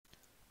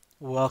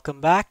Welcome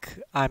back.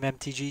 I'm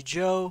MTG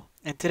Joe,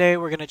 and today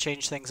we're going to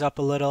change things up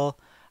a little.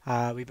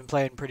 We've been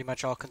playing pretty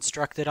much all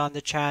constructed on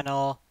the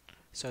channel,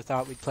 so I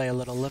thought we'd play a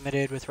little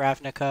limited with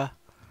Ravnica.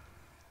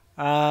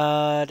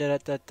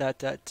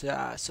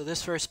 So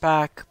this first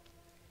pack,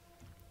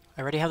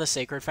 I already have the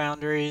Sacred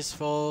Foundries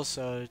full,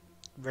 so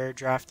rare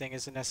drafting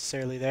isn't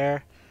necessarily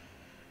there.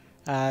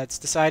 It's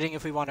deciding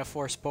if we want to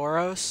force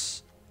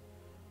Boros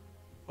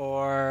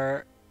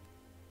or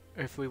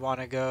if we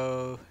want to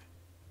go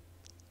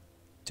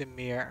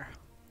Dimir.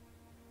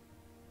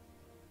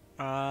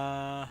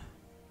 I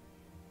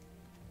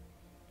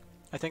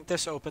think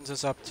this opens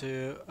us up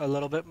to a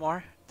little bit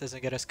more.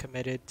 Doesn't get us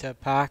committed to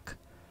pack.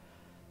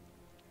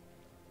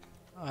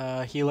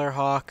 Healer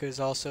Hawk is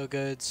also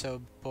good,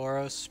 so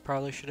Boros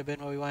probably should have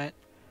been what we went.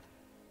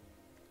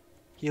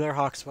 Healer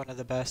Hawk's one of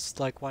the best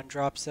like one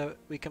drops that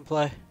we can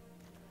play.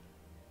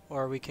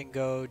 Or we can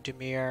go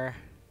Dimir.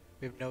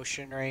 We have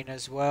Notion Rain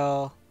as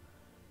well.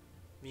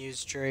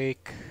 Muse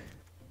Drake.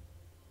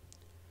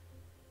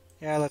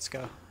 Yeah, let's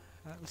go.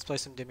 Let's play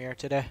some Dimir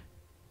today.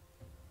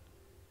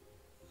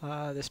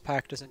 This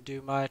pack doesn't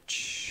do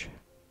much.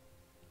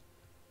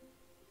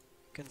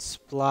 Can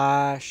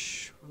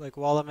splash. Like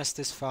Wall of Mist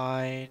is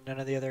fine. None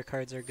of the other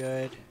cards are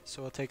good.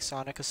 So we'll take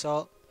Sonic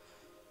Assault.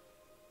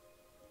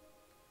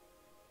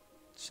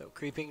 So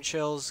Creeping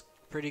Chill's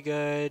pretty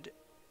good.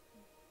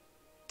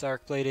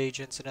 Darkblade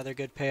Agent's another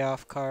good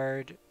payoff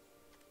card.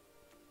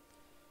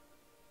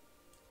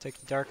 Take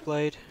the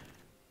Darkblade.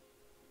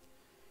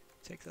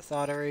 Take the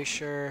Thought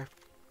Erasure.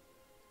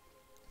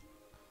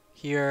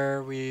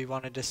 Here we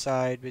want to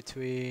decide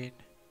between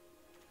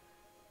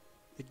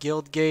the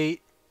Guild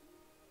Gate.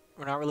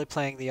 We're not really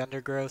playing the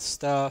Undergrowth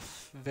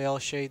stuff. Veil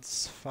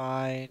Shade's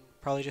fine.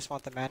 Probably just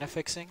want the mana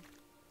fixing.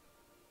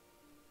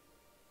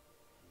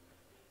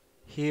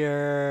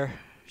 Here,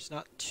 there's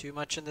not too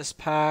much in this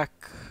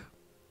pack.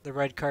 The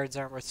red cards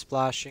aren't worth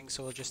splashing,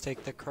 so we'll just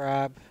take the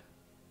Crab.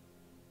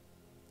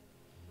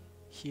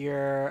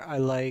 Here, I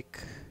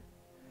like...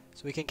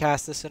 So we can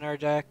cast this in our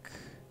deck.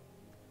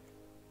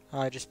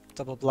 Just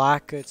double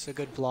black, it's a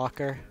good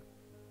blocker.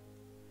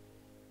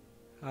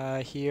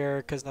 Here,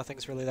 because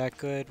nothing's really that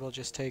good, we'll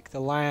just take the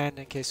land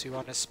in case we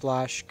want to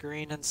splash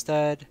green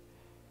instead.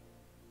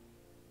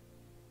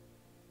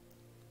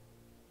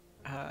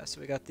 So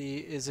we got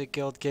the Izzet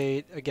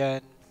Guildgate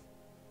again.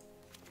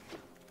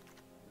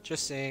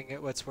 Just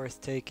seeing what's worth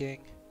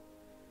taking.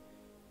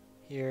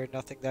 Here,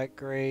 nothing that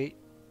great.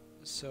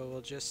 So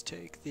we'll just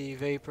take the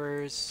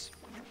Vapors.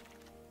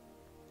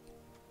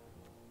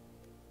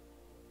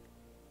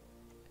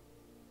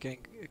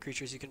 Getting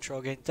creatures you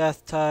control gain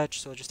Death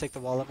Touch, so we'll just take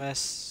the Wall of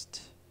Mist.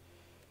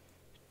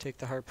 Take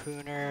the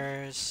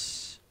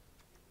Harpooners.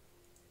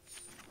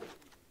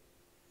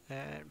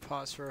 And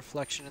pause for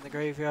Reflection in the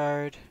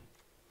graveyard.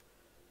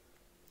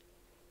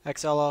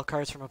 Exile all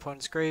cards from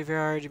opponent's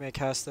graveyard. You may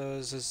cast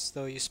those as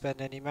though you spend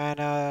any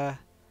mana.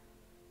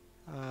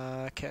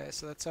 Okay,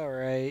 so that's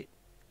alright.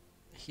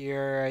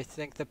 Here, I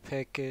think the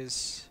pick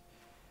is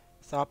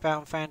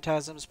Thoughtbound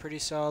Phantasm's pretty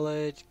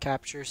solid.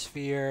 Capture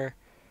Sphere.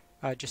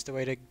 Just a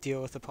way to deal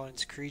with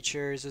opponent's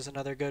creatures is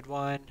another good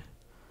one.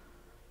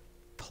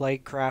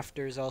 Plague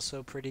Crafter is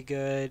also pretty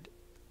good.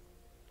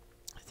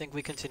 I think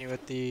we continue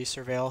with the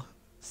Surveil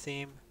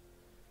theme.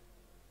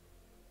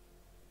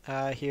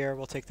 Here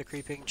we'll take the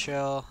Creeping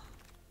Chill.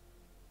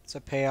 It's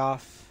a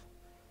payoff.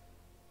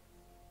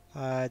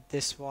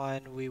 This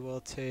one we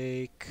will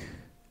take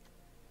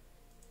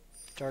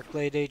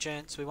Darkblade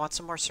Agent. So we want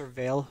some more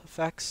Surveil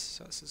effects,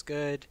 so this is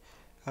good.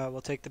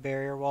 We'll take the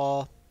Barrier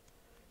Wall.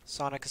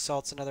 Sonic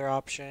Assault's another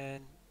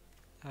option.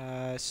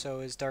 So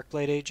is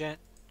Darkblade Agent.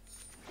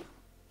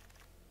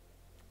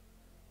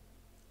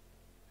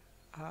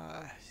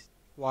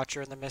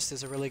 Watcher in the Mist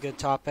is a really good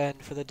top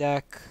end for the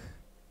deck.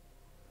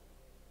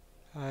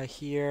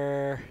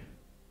 Here,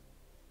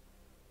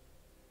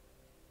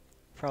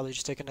 probably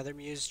just take another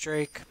Muse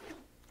Drake.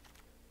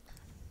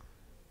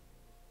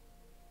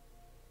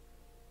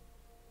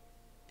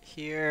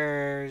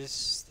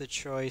 Here's the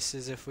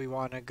choices if we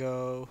want to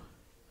go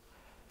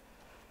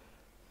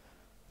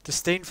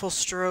Disdainful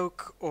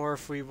Stroke or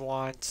if we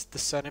want the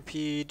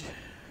Centipede.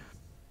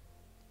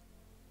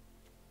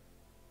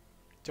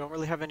 Don't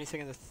really have anything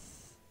in the...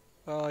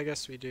 well, I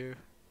guess we do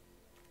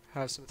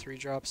have some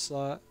 3-drop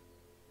slot.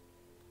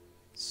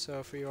 So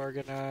if we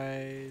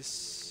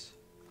organize...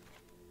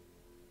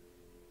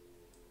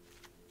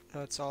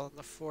 that's all in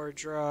the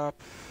 4-drop.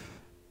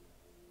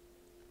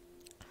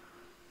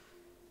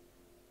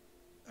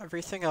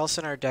 Everything else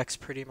in our deck's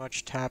pretty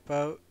much tap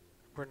out.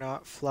 We're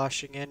not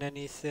flashing in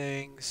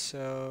anything,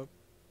 so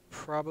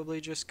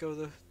probably just go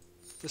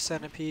the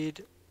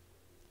Centipede.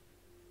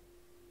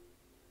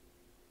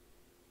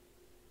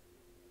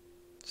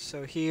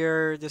 So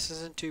here, this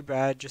isn't too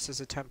bad just as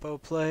a tempo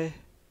play.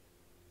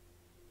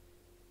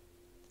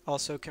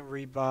 Also can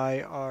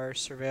rebuy our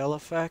Surveil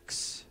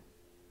effects.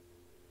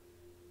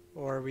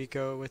 Or we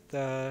go with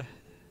the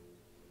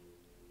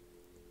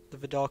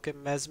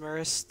Vidalcan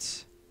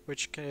Mesmerist,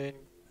 which can...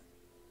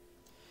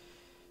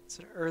 It's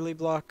an early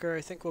blocker.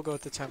 I think we'll go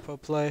with the tempo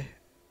play.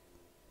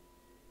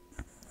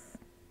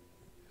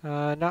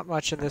 Not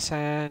much in this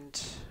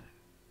hand.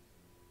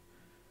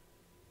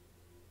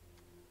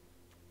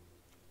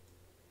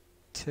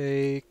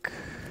 Take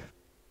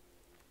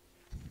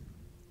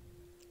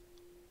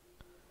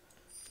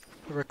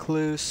a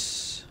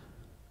Recluse.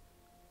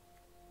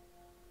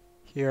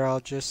 Here I'll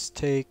just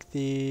take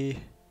the...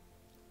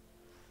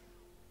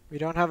 We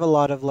don't have a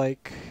lot of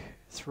like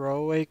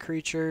throwaway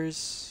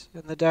creatures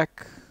in the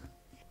deck.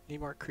 Need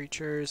more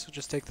creatures. We'll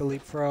just take the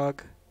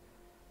Leapfrog.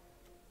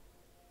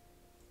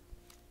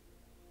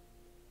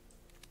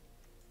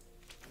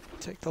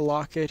 Take the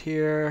Locket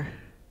here.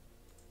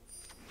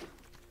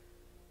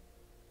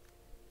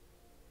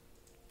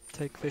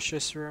 Take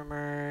Vicious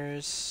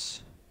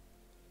Rumors.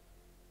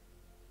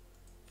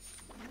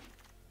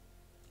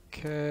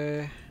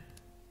 Okay.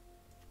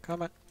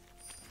 Come on.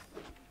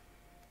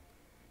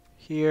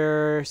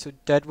 Here, so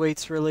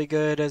Deadweight's really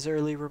good as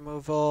early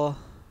removal.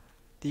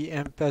 The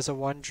Imp as a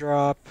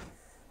 1-drop.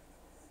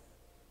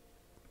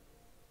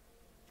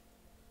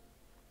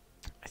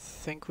 I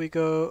think we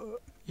go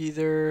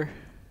either...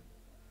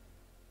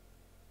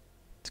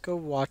 Let's go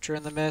Watcher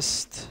in the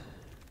Mist.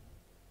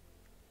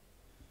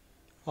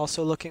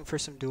 Also looking for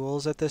some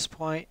duels at this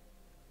point.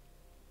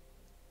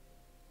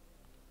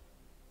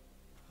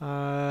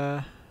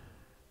 I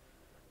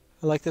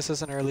like this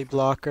as an early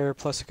blocker,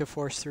 plus it could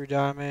force through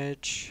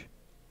damage.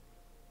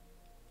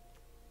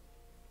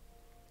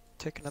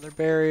 Take another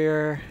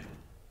barrier.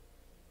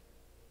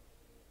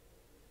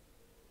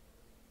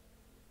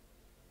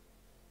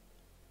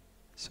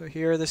 So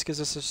here this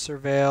gives us a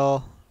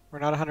Surveil. We're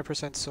not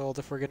 100% sold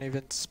if we're going to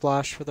even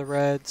splash for the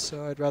red,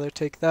 so I'd rather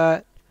take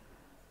that.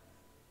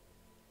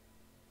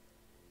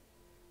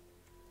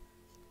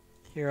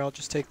 Here I'll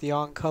just take the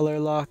on-color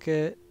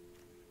Locket.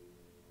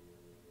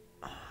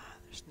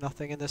 There's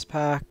nothing in this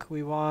pack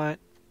we want.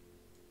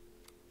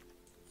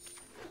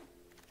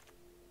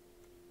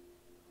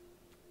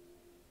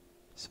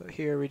 So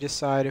here we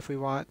decide if we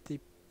want the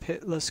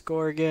Pitless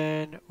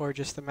Gorgon or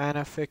just the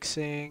mana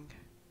fixing.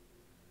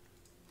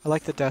 I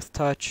like the Death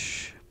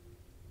Touch.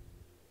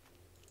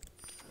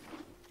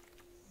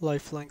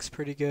 Lifelink's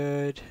pretty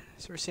good.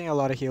 So we're seeing a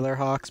lot of Healer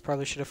Hawks.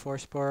 Probably should have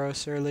forced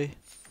Boros early.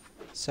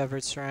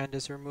 Severed Strand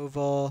is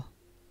removal.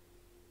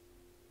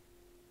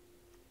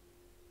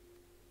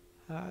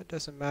 It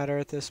doesn't matter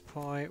at this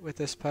point with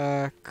this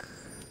pack.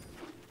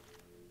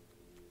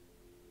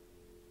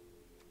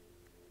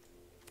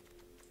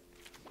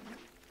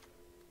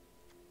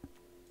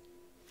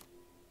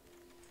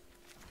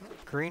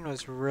 Green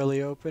was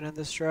really open in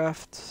this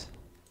draft.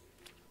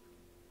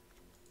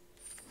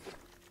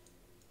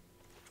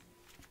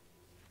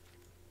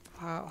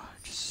 Wow,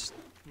 just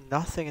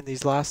nothing in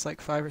these last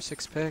like 5 or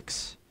 6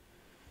 picks.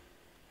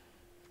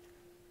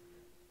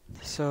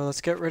 So let's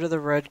get rid of the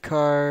red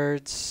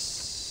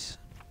cards.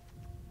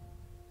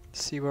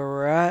 See where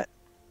we're at.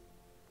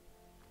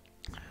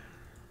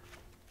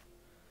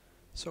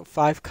 So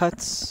 5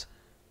 cuts.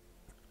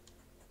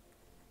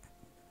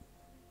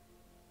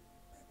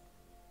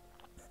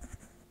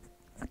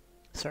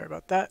 Sorry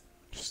about that.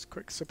 Just a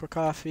quick sip of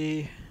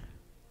coffee.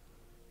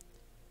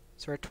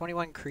 So we're at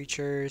 21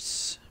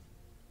 creatures.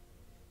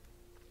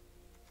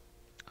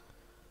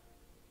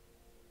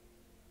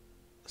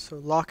 So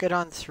lock it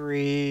on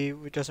 3.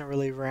 It doesn't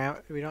really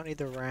ramp. We don't need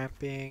the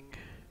ramping.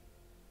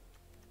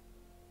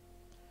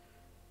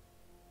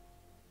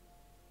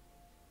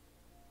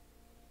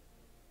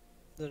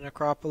 The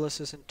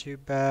Necropolis isn't too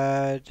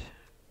bad.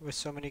 With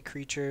so many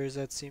creatures,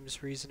 that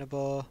seems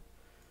reasonable.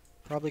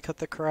 Probably cut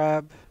the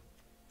Crab.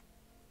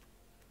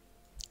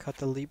 Cut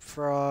the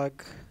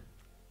Leapfrog.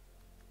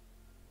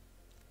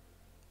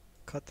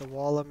 Cut the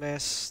Wall of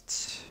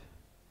Mist.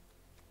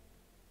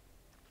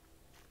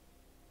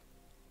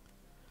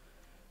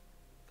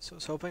 So I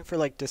was hoping for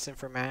like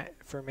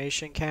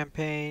disinformation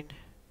campaign.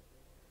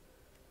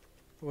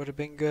 Would have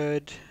been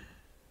good.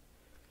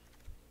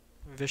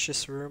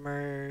 Vicious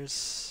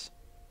Rumors.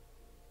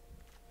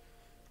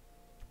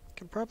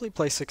 Can probably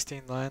play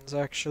 16 lands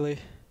actually.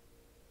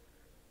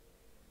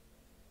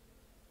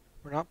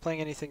 We're not playing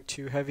anything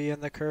too heavy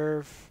in the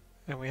curve,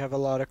 and we have a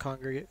lot of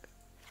congregate.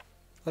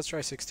 Let's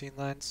try 16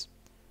 lands.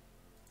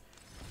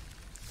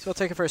 So I'll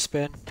take it for a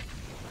spin. I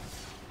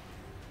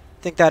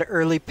think that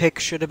early pick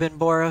should have been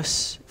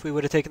Boros. If we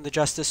would have taken the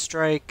Justice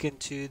Strike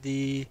into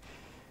the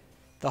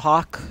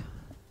Hawk.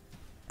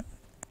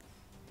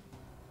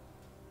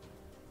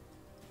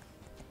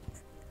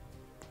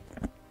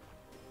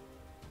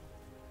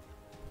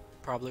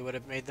 Probably would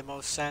have made the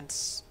most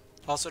sense.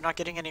 Also, not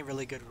getting any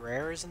really good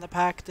rares in the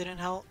pack didn't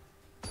help.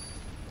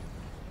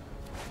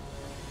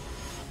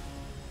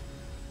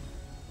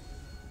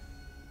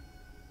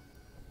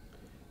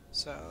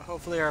 So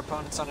hopefully our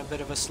opponent's on a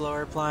bit of a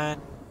slower plan.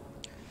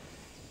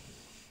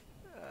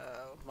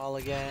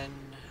 Mulligan.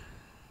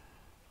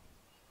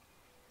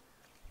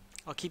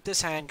 I'll keep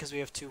this hand because we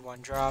have 2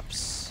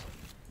 1-drops.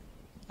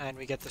 And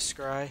we get the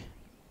Scry.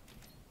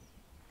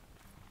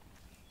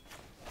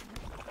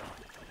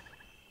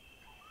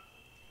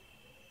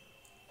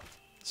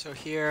 So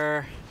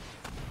here,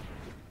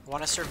 I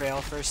want to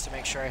surveil first to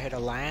make sure I hit a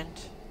land.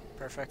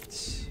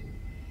 Perfect.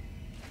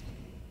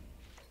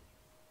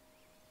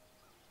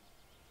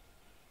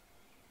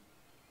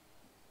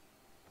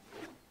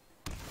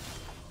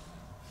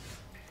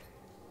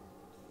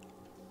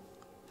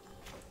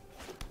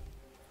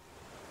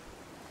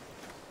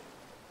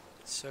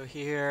 So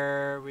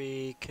here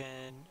we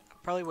can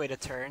probably wait a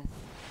turn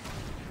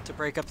to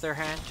break up their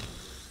hand.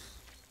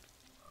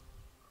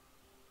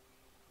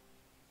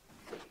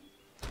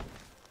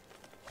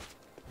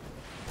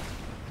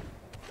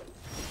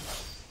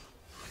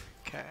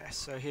 Okay,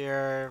 so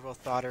here we'll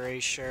Thought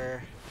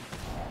Erasure.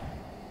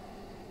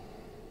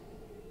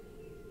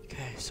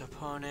 Okay, so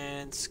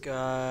opponents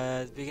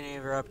got beginning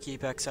of your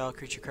upkeep, exile a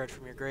creature card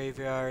from your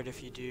graveyard.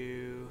 If you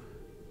do,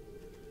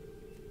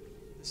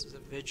 this is a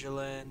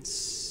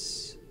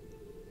vigilance.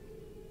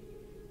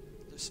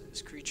 This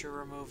is creature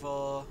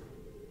removal.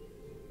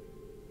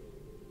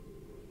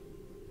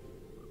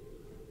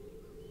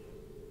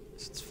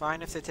 So it's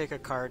fine if they take a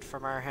card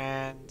from our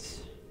hand.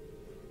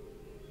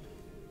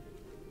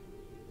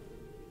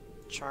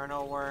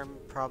 Charnel Worm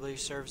probably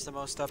serves the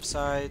most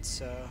upside,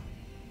 so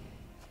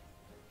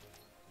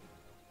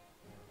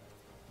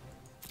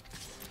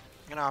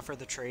I'm gonna offer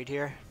the trade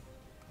here.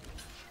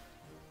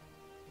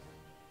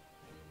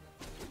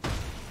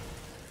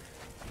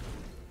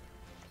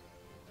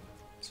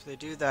 So they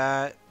do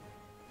that.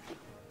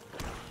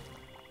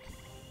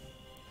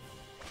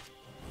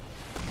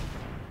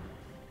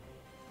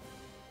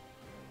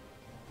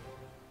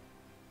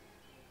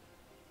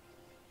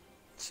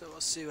 So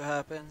we'll see what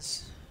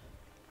happens.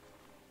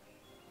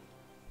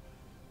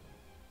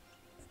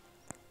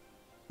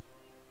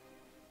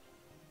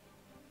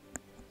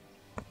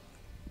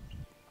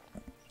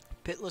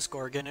 Pitless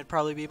Gorgon would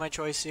probably be my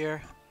choice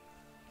here.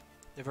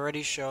 They've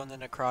already shown the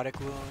Necrotic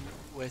Wound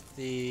with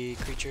the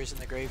creatures in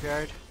the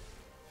graveyard.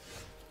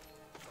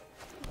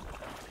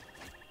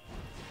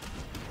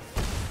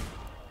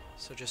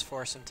 So just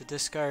force them to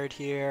discard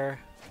here.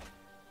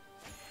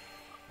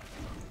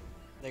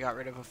 They got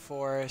rid of a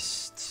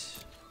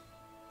forest.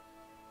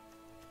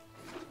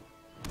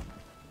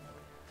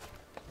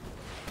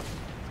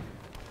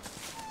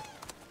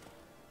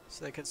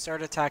 So they could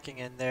start attacking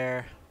in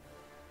there.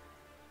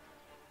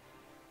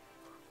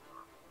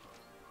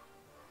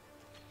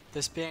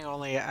 This being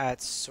only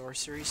at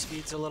sorcery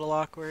speed's a little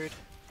awkward.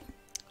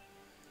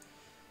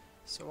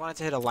 So I wanted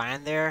to hit a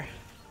land there.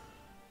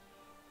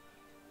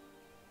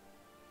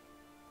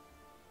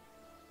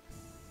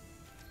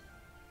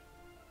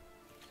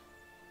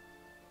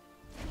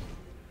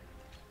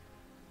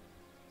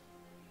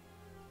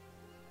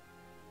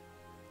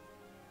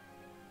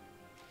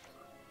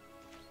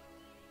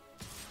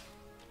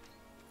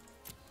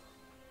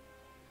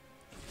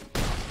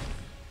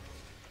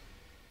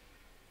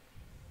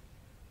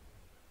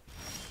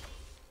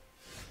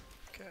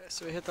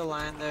 So we hit the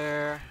land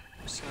there.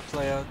 I'm just going to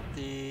play out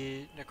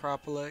the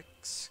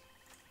Necropolix.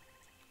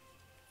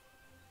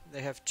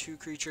 They have 2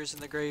 creatures in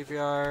the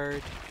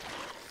graveyard.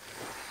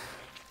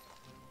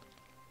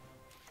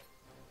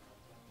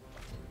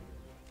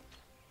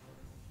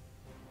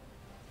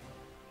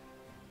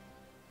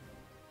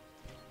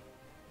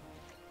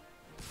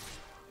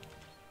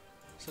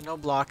 So no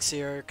blocks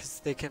here because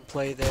they can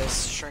play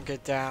this, shrink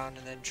it down,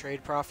 and then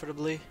trade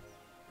profitably.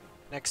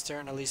 Next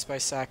turn, at least by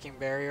sacking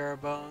Barrier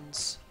of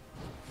Bones.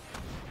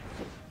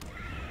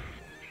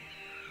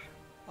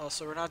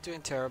 Also, we're not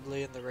doing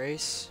terribly in the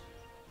race.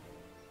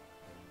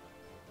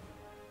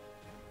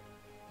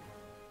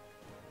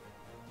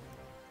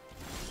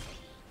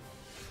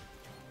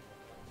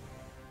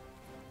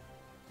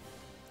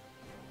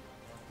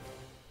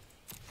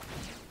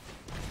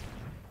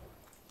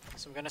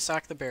 So I'm going to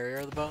sack the Barrier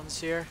of the Bones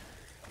here.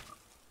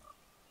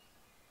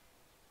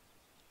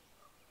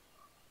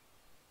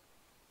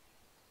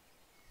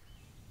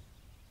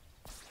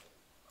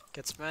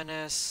 Gets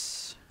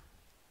Menace.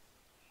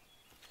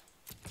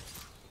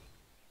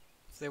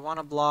 If they want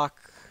to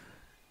block,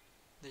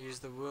 they use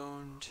the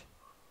Wound.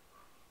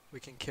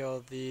 We can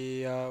kill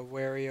the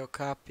Wary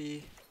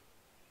Okapi.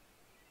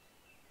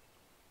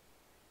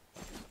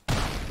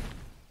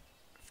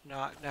 If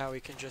not, now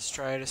we can just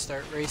try to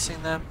start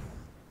racing them.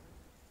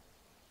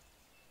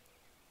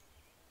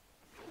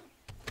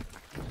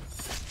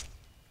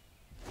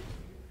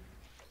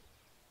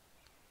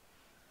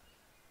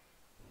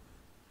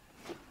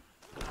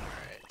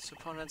 So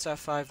opponents have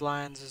 5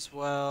 lands as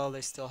well. They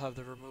still have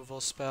the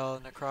removal spell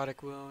and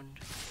Necrotic Wound.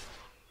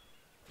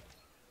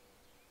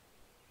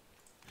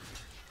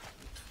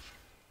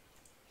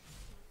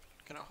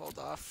 Gonna hold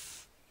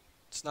off.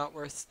 It's not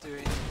worth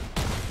doing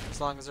as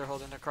long as they're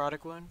holding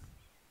Necrotic Wound.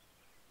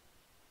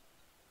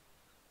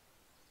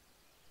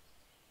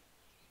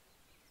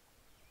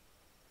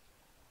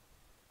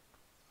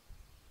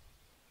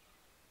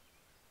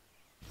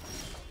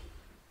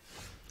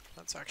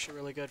 That's actually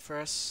really good for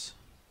us.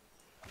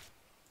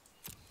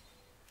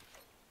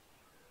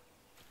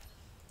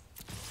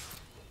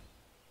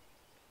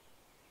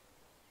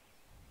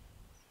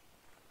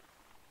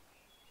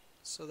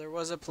 So there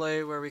was a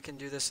play where we can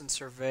do this in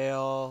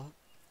Surveil.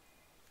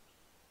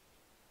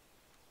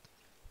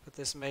 But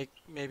this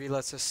maybe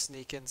lets us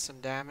sneak in some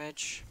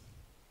damage.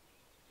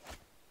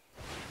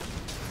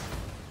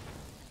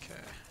 Okay.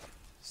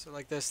 So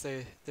like this,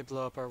 they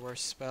blow up our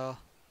worst spell.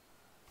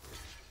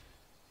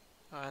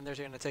 And they're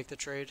going to take the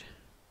trade.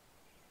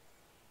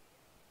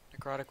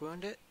 Necrotic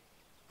wound it?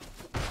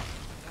 No,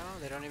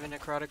 they don't even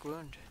necrotic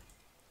wound.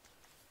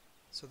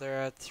 So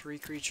they're at 3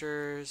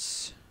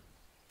 creatures.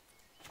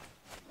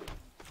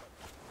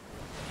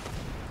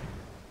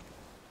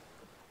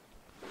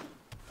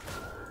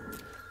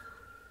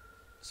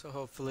 So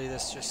hopefully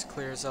this just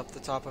clears up the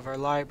top of our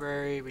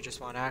library. We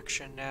just want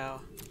action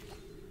now.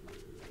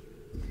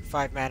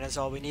 5 mana is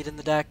all we need in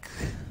the deck.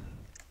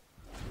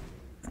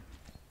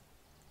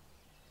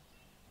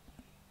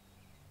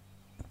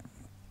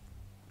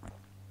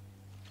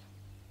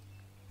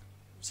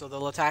 So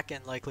they'll attack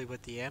in likely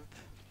with the imp.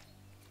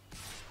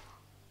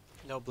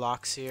 No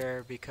blocks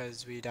here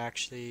because we'd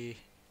actually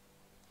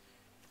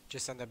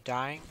just end up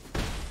dying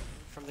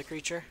from the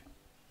creature.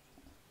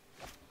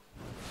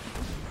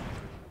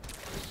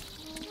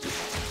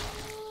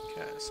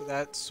 Okay, so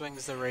that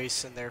swings the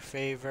race in their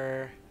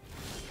favor.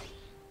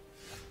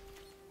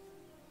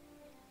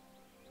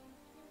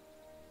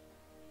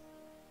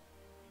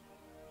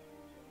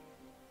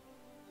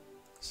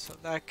 So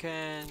that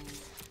can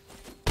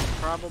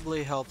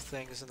probably help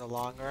things in the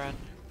long run.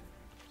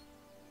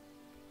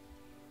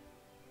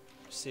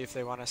 See if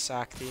they want to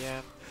sack the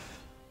imp.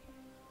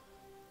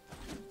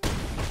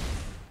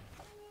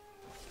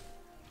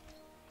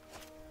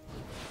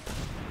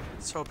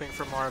 It's hoping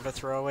for more of a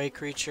throwaway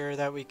creature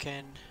that we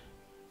can...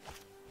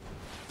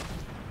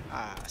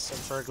 so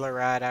Burglar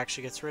Rat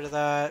actually gets rid of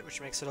that,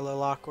 which makes it a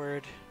little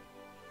awkward.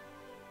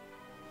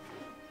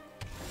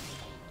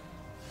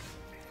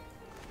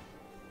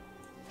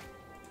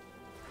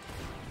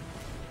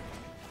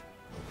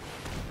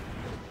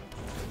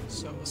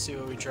 So we'll see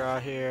what we draw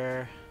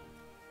here.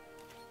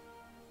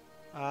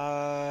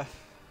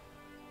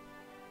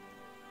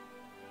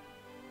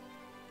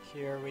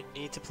 Here we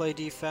need to play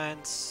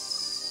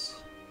defense.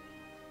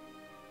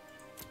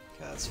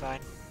 Okay, that's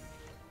fine.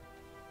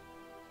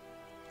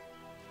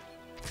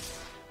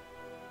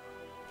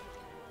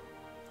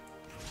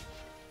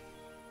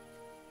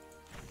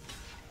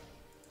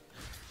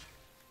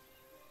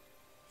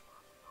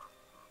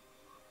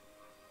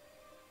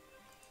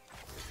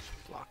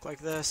 Block like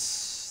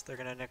this. They're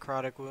gonna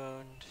necrotic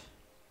wound.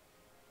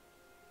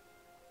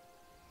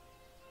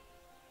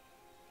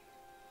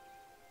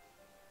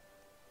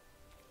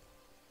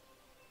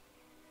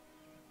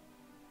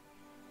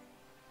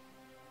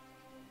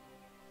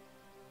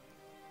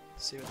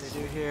 See what they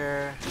do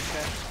here.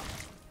 Okay.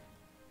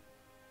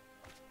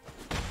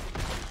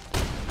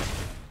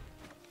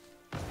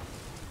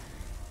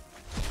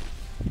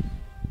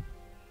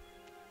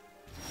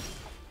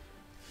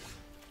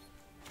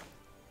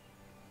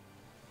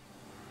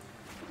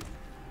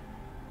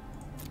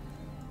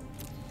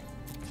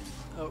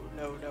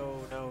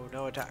 Oh,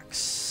 no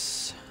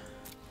attacks.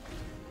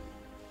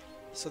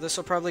 So this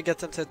will probably get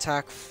them to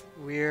attack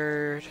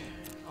weird,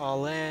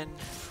 all in.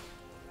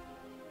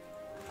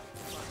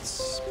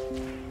 Let's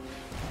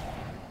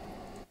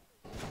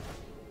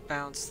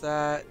bounce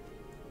that.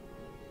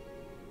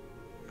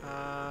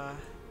 How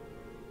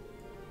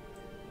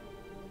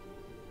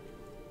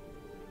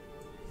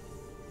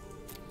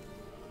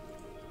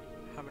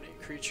many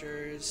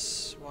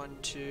creatures? 1,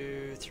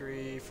 2,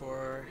 3,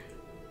 4.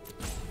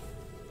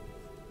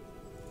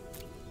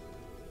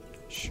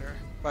 Sure.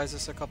 Buys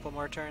us a couple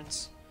more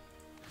turns.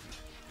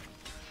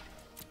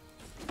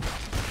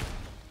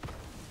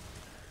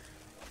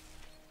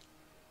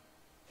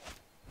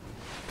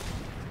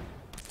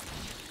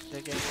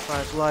 They gain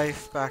 5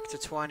 life, back to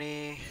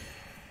 20.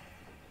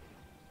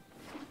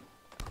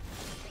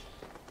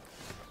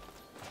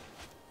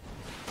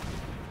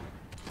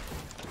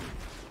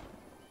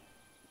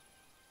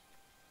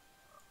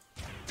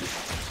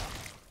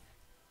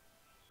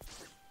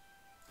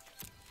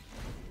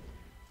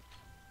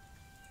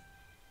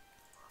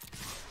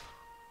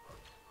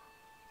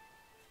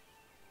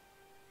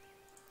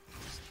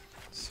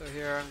 So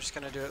here I'm just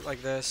going to do it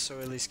like this, so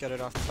we at least get it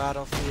off the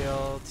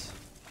battlefield.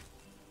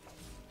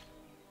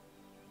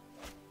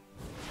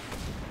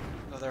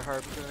 Another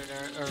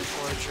harpooner or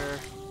forger.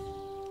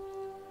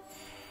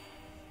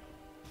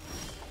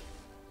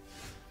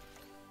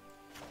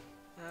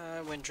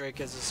 Windrake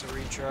gives us a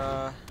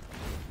redraw.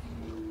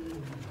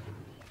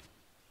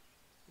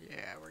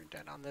 Yeah, we're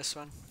done on this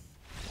one.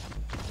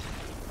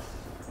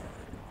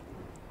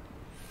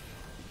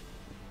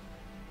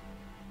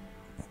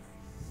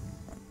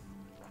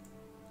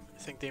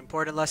 I think the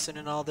important lesson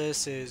in all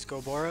this is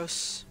go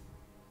Boros.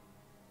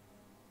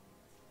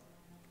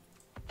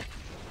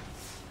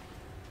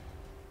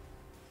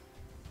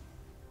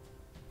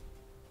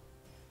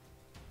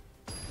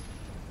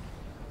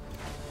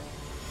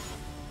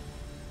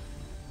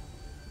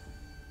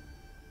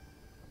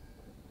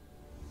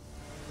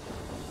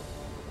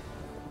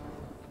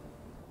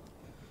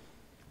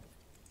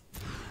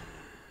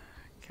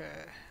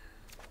 Okay.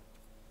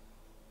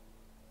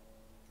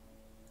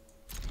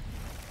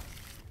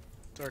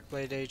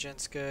 Darkblade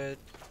Agent's good.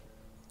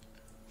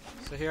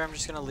 So here I'm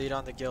just gonna lead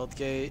on the guild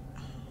gate.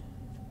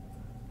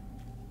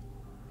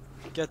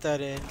 Get that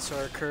in so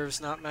our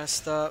curve's not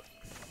messed up.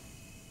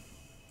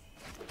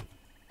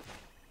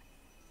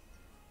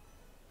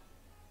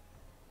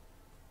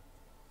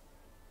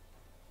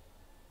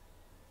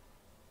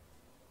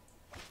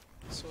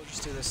 So we'll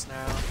just do this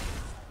now.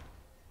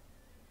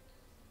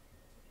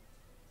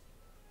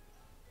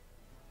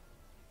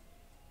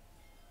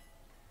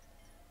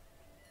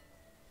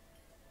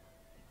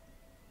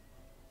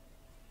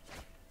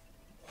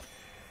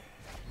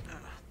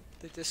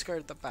 They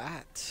discard the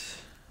bat.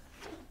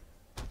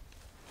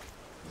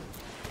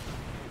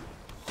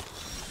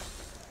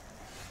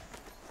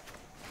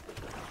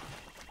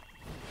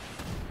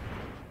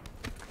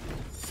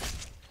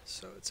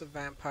 So it's a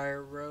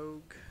vampire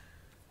rogue.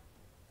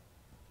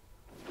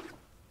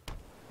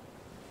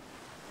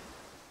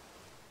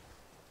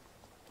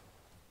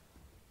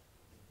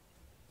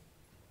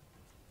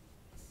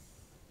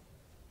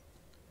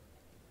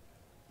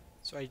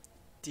 So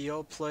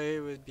ideal play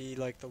would be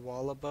like the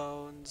Wall of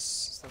Bones,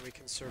 so then we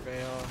can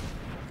surveil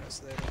because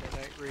they have the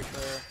Night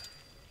Reaper.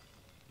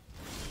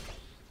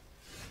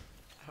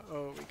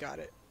 Oh, we got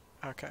it.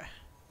 Okay.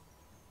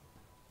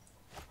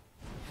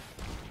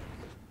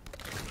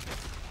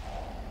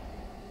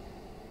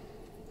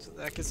 So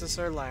that gives us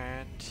our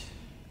land.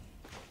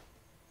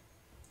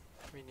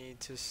 We need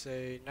to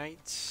say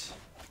knight.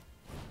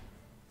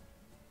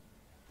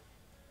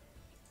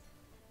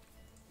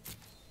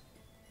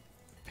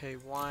 Pay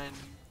 1,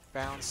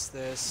 bounce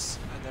this,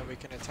 and then we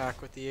can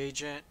attack with the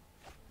agent.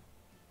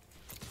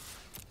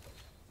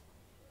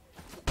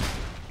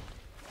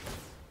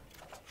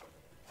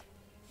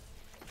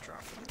 Draw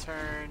for the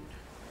turn.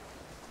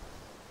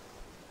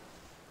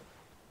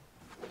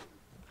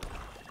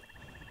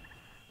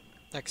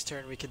 Next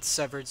turn we could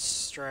Severed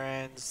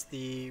Strands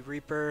the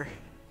Reaper.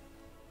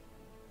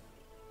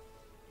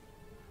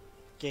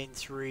 Gain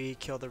 3,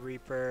 kill the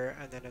Reaper,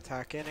 and then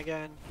attack in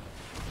again.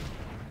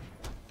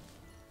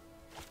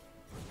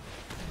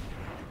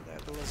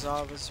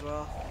 Lazov as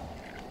well.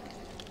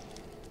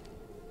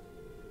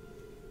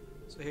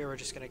 So here we're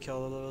just gonna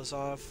kill the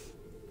Lazov.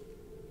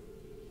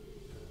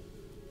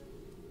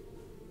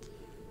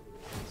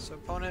 So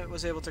opponent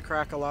was able to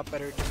crack a lot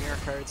better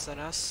Dimir cards than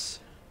us.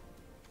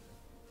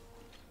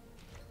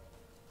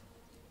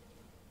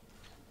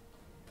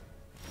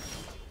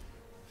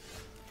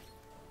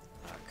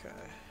 Okay.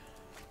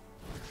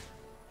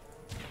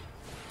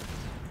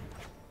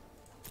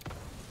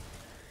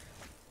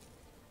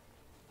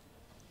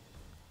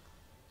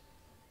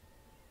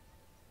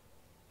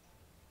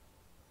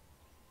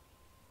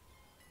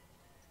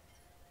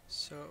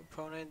 So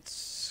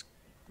opponents,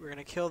 we're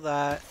gonna kill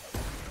that.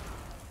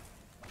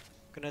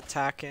 Gonna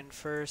attack in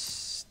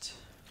first.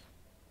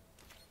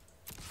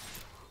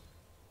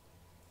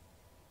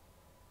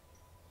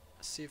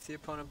 See if the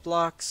opponent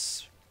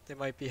blocks. They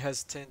might be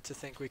hesitant to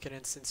think we can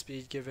instant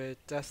speed give it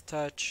death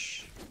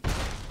touch.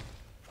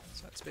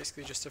 So that's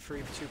basically just a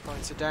free 2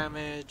 points of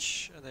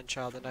damage, and then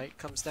Child of Night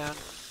comes down.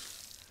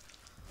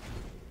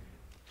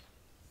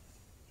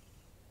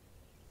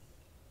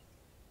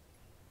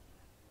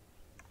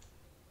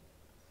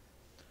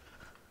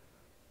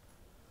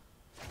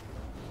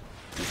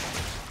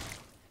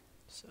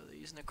 So they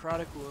use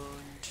Necrotic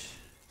Wound.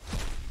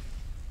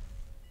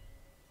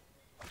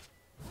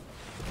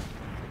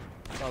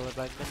 Followed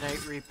by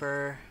Midnight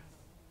Reaper.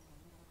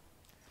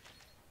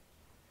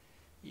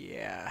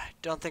 Yeah,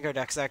 don't think our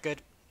deck's that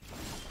good.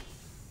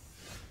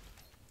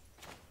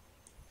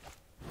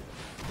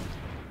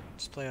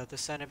 Just play out the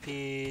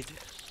Centipede,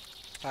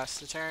 pass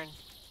the turn.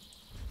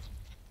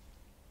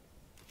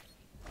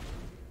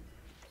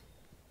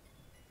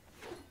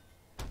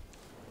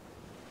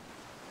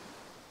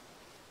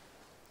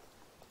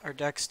 Our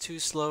deck's too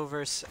slow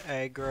versus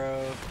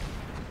aggro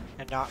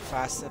and not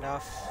fast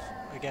enough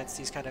against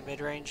these kind of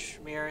mid-range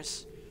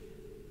mirrors.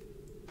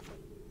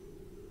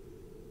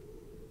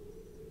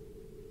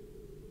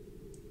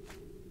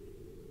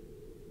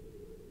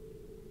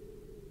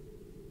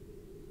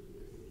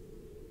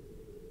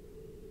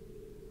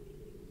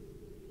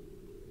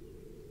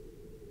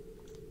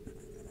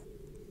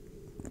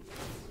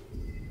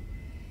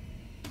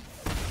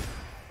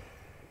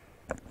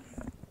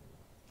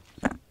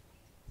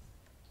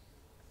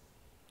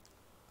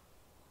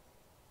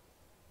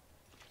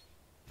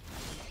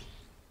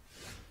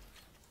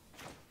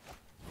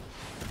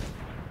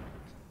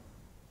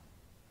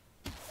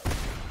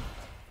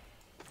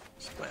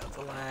 Play out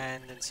the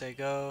land and say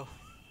go.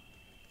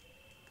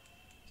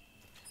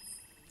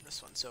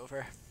 This one's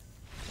over.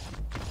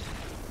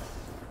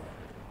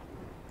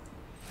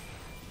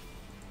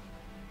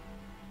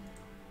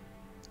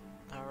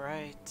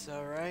 Alright,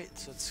 so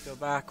let's go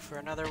back for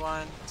another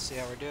one, see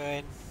how we're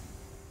doing.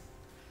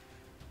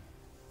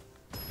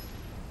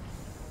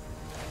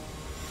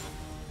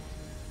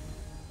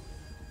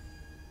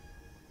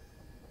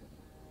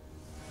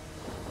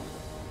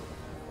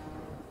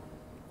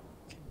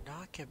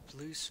 Get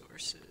blue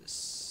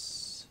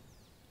sources.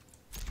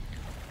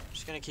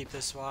 Just gonna keep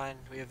this one.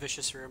 We have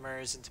Vicious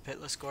Rumors into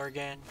Pitless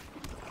Gorgon.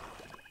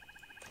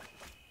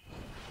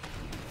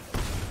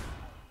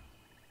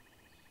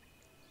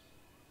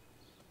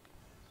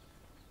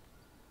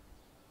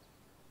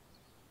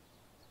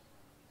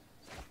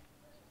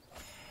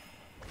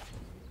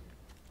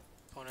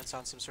 opponent's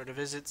on some sort of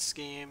visit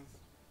scheme.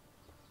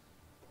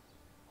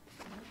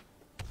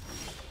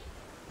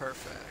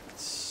 Perfect.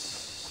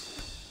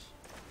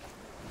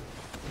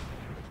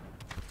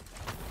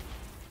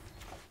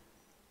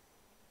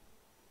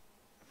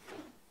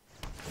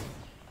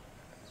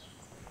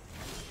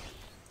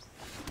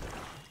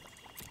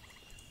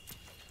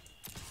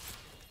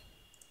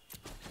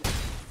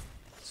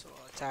 So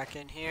I'll attack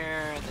in here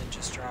and then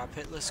just draw a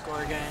Pitless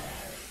Gorgon.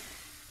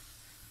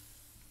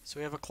 So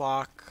we have a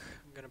clock.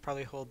 I'm gonna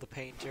probably hold the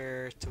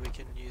painter till we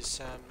can use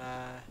some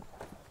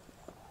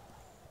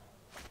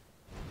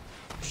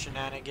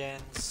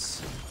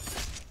shenanigans.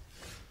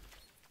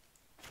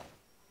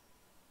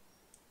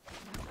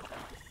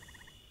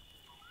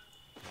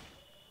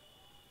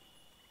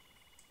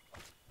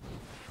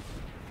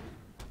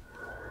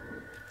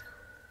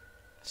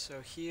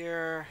 So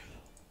here,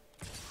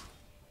 I'm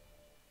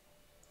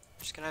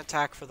just gonna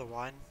attack for the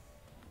 1,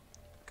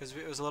 because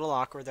it was a little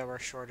awkward that we're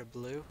short of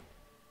blue.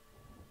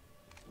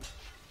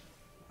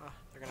 Oh,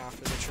 they're gonna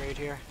offer the trade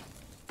here,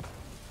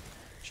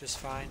 which is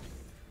fine,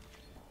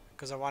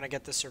 because I want to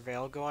get the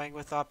surveil going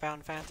with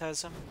Outbound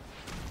Phantasm.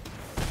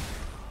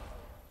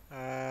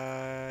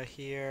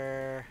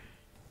 Here,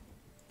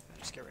 I'll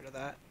just get rid of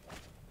that.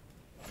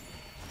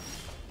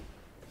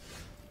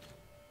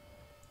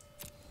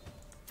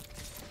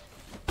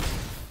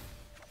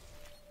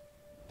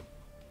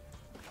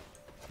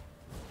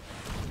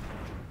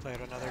 Play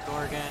out another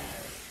Gorgon.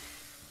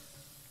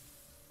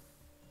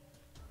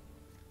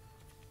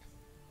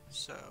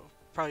 So,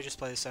 probably just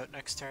play this out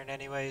next turn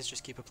anyways,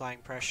 just keep applying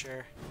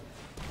pressure.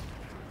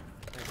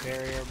 My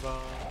barrier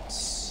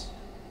bones.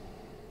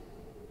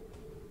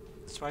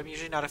 That's why I'm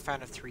usually not a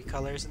fan of 3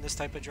 colors in this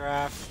type of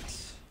draft.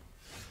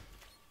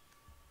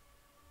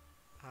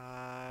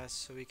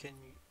 So we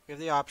have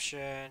the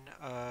option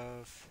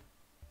of,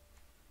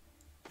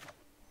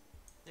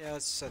 yeah,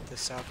 let's set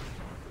this up.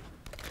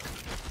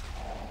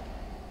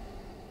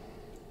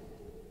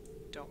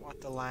 Don't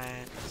want the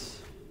land.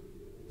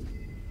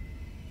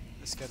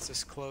 This gets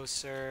us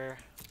closer.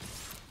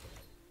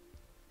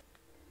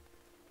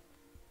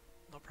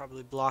 I'll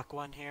probably block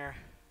 1 here.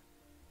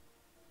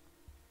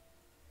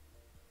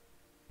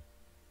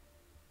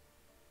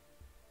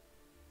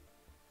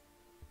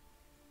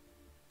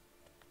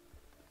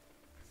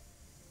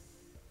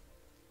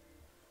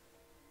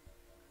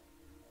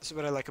 This is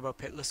what I like about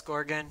Pitless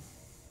Gorgon.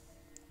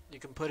 You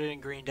can put it in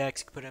green decks,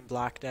 you can put it in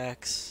black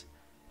decks,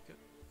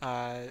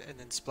 and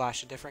then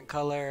splash a different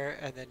color,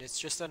 and then it's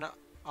just an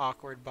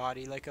awkward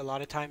body. Like, a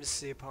lot of times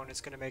the opponent's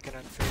going to make an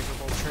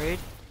unfavorable trade.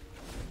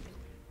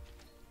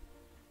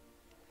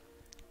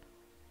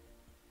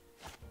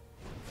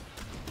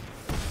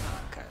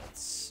 Okay,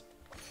 it's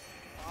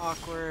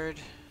awkward.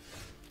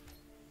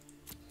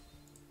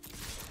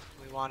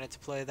 We wanted to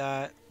play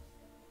that.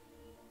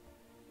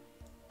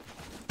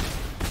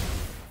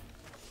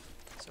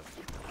 So if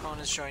the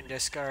opponent's showing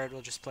discard,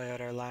 we'll just play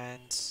out our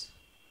lands.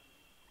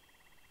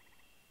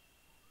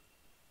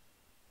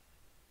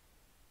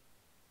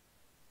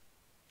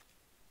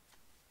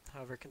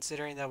 However,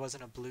 considering that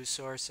wasn't a blue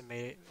source, it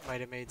might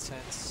have made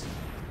sense.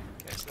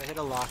 Okay, so they hit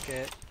a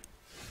locket.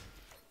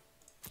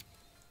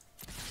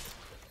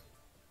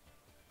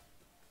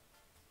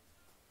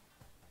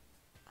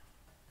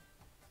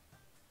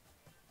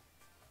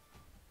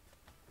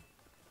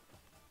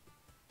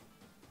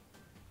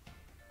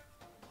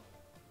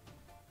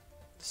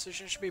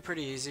 Decision should be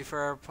pretty easy for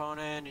our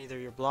opponent. Either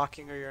you're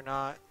blocking or you're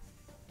not.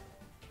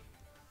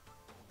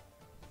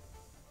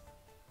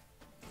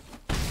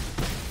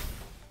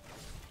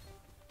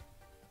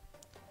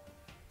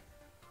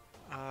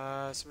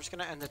 So I'm just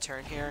going to end the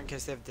turn here in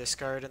case they have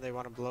discard and they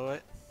want to blow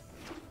it.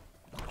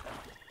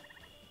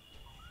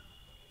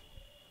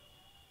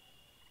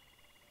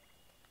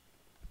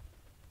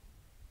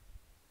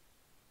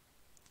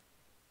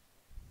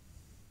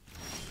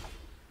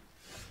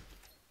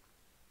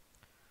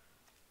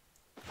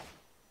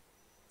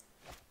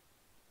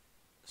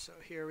 So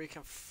here we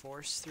can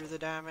force through the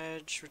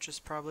damage, which is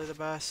probably the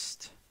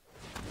best.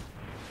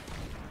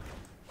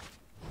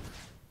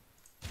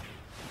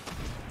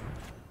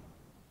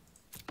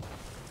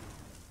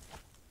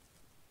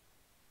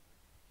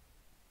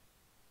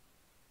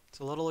 It's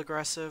a little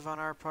aggressive on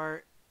our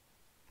part,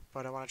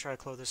 but I want to try to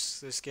close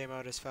this game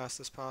out as fast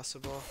as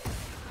possible.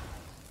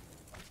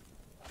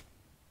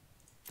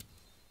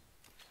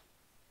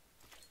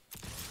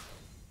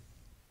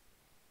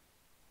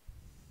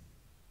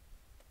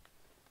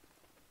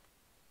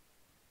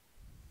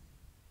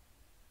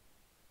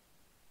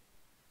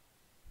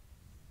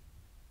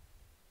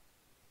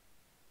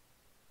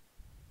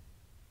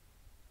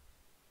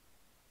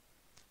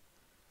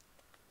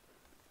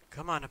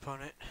 Come on,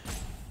 opponent.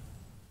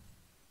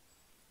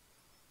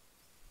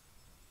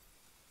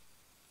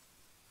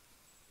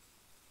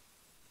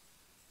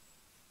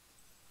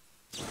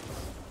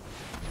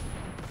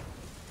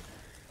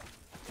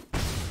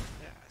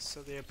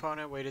 So the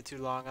opponent waited too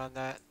long on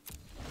that.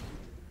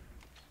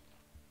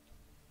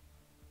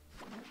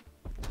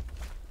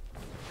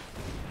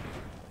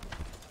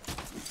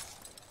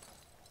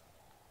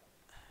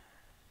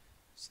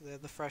 So So they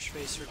have the fresh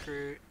face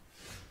recruit.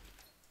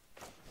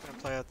 Gonna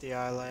play out the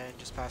island,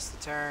 just pass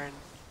the turn.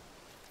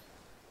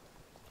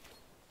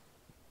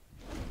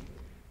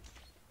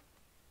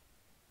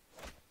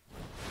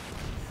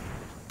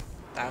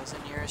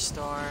 Thousand-Year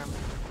Storm.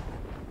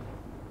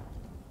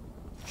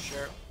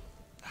 Sure.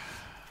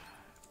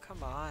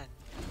 Come on.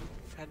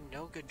 I've had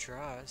no good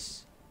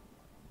draws.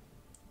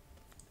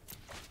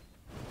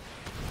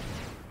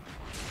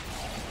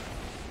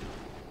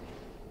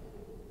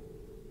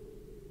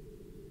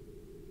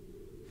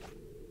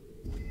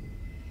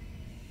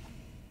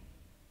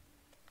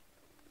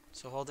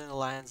 So holding the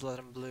lands, let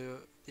him blue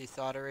the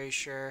Thought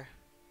Erasure.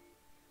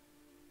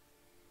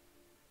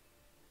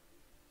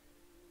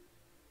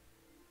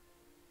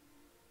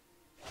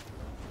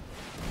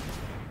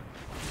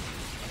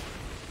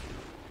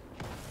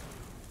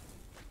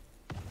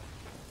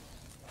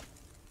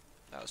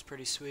 That was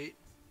pretty sweet.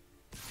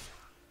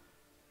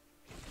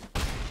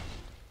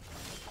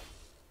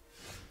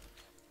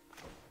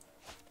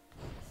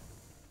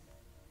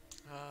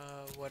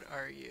 What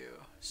are you,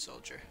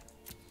 soldier?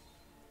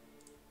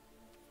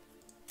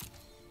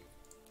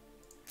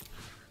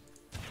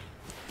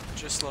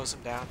 Just slows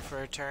him down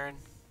for a turn.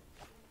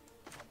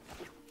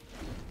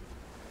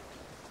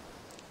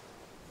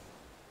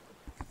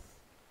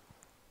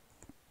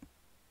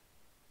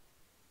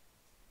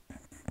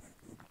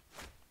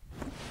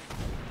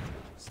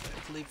 So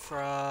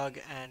leapfrog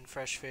and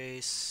fresh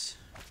face.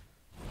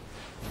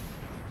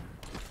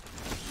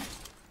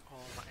 Oh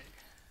my.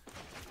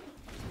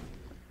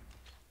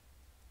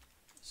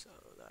 So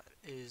that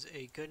is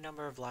a good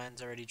number of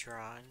lines already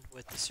drawn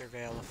with the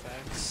surveil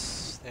effects.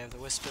 They have the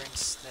Whispering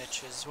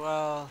Snitch as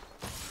well.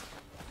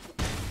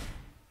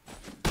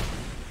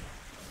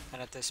 And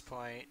at this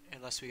point,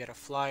 unless we get a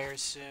flyer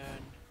soon,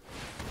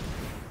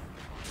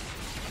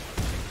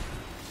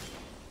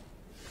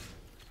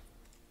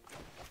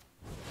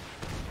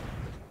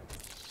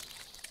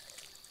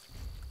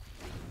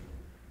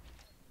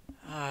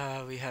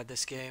 we had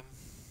this game.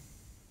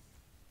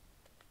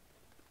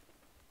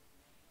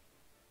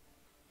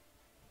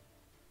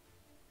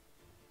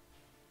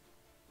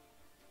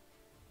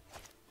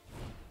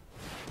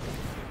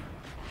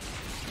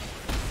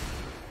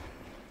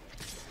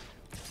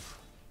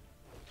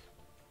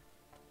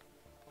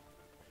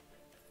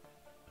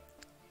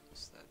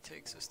 So that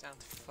takes us down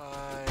to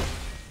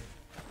 5.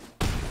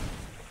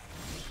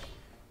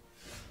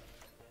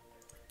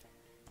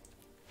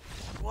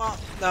 Well,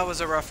 that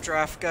was a rough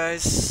draft,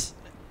 guys.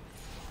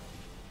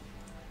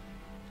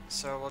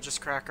 So we'll just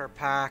crack our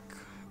pack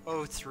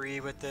 03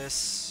 with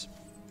this.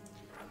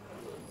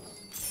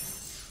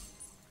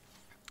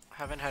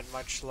 Haven't had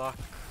much luck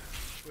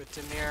with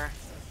Demir.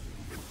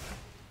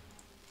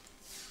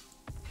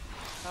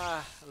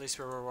 At least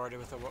we're rewarded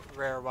with a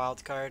rare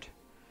wild card.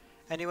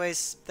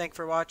 Anyways, thanks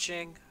for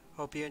watching.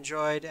 Hope you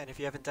enjoyed, and if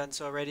you haven't done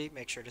so already,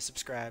 make sure to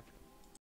subscribe.